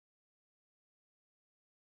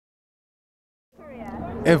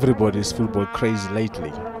Everybody's football crazy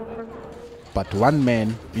lately. But one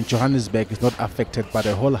man in Johannesburg is not affected by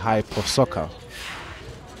the whole hype of soccer.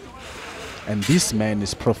 And this man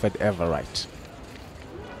is Prophet Everett.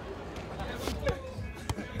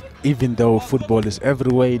 Even though football is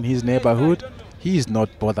everywhere in his neighborhood, he is not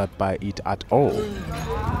bothered by it at all.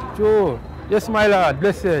 Joe, yes my lad,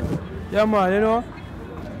 blessed. Yeah man, you know.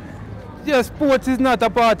 Yeah, sports is not a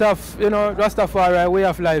part of, you know, Rastafari way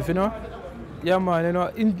of life, you know. Yeah man, you know,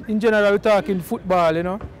 in general we're talking football, you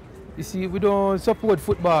know. You see, we don't support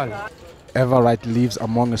football. Everett lives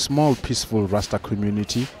among a small peaceful Rasta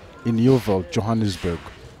community in Newville, Johannesburg.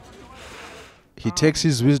 He takes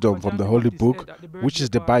his wisdom from the Holy Book, which is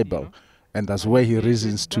the Bible, and that's where he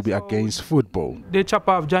reasons to be against football. They chop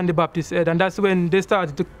off John the Baptist's head, and that's when they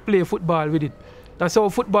started to play football with it. That's how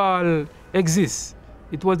football exists.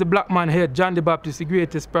 It was the black man head, John the Baptist, the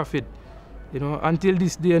greatest prophet. You know, until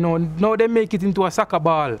this day, you know, now they make it into a soccer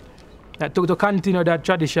ball to continue that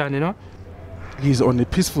tradition, you know. He's on a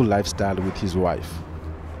peaceful lifestyle with his wife.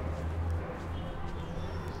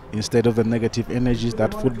 Instead of the negative energies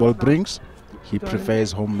that football brings, he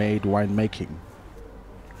prefers homemade winemaking.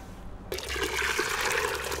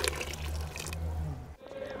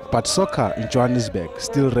 But soccer in Johannesburg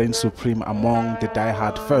still reigns supreme among the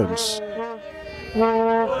die-hard fans.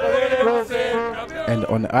 And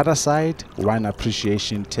on the other side, wine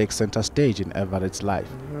appreciation takes center stage in Everett's life.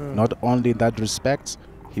 Not only in that respect,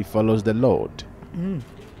 he follows the Lord.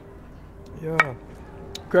 Yeah.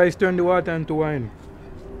 Christ turned the water into wine.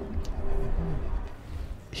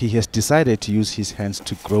 He has decided to use his hands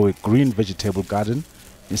to grow a green vegetable garden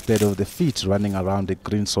instead of the feet running around a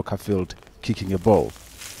green soccer field kicking a ball.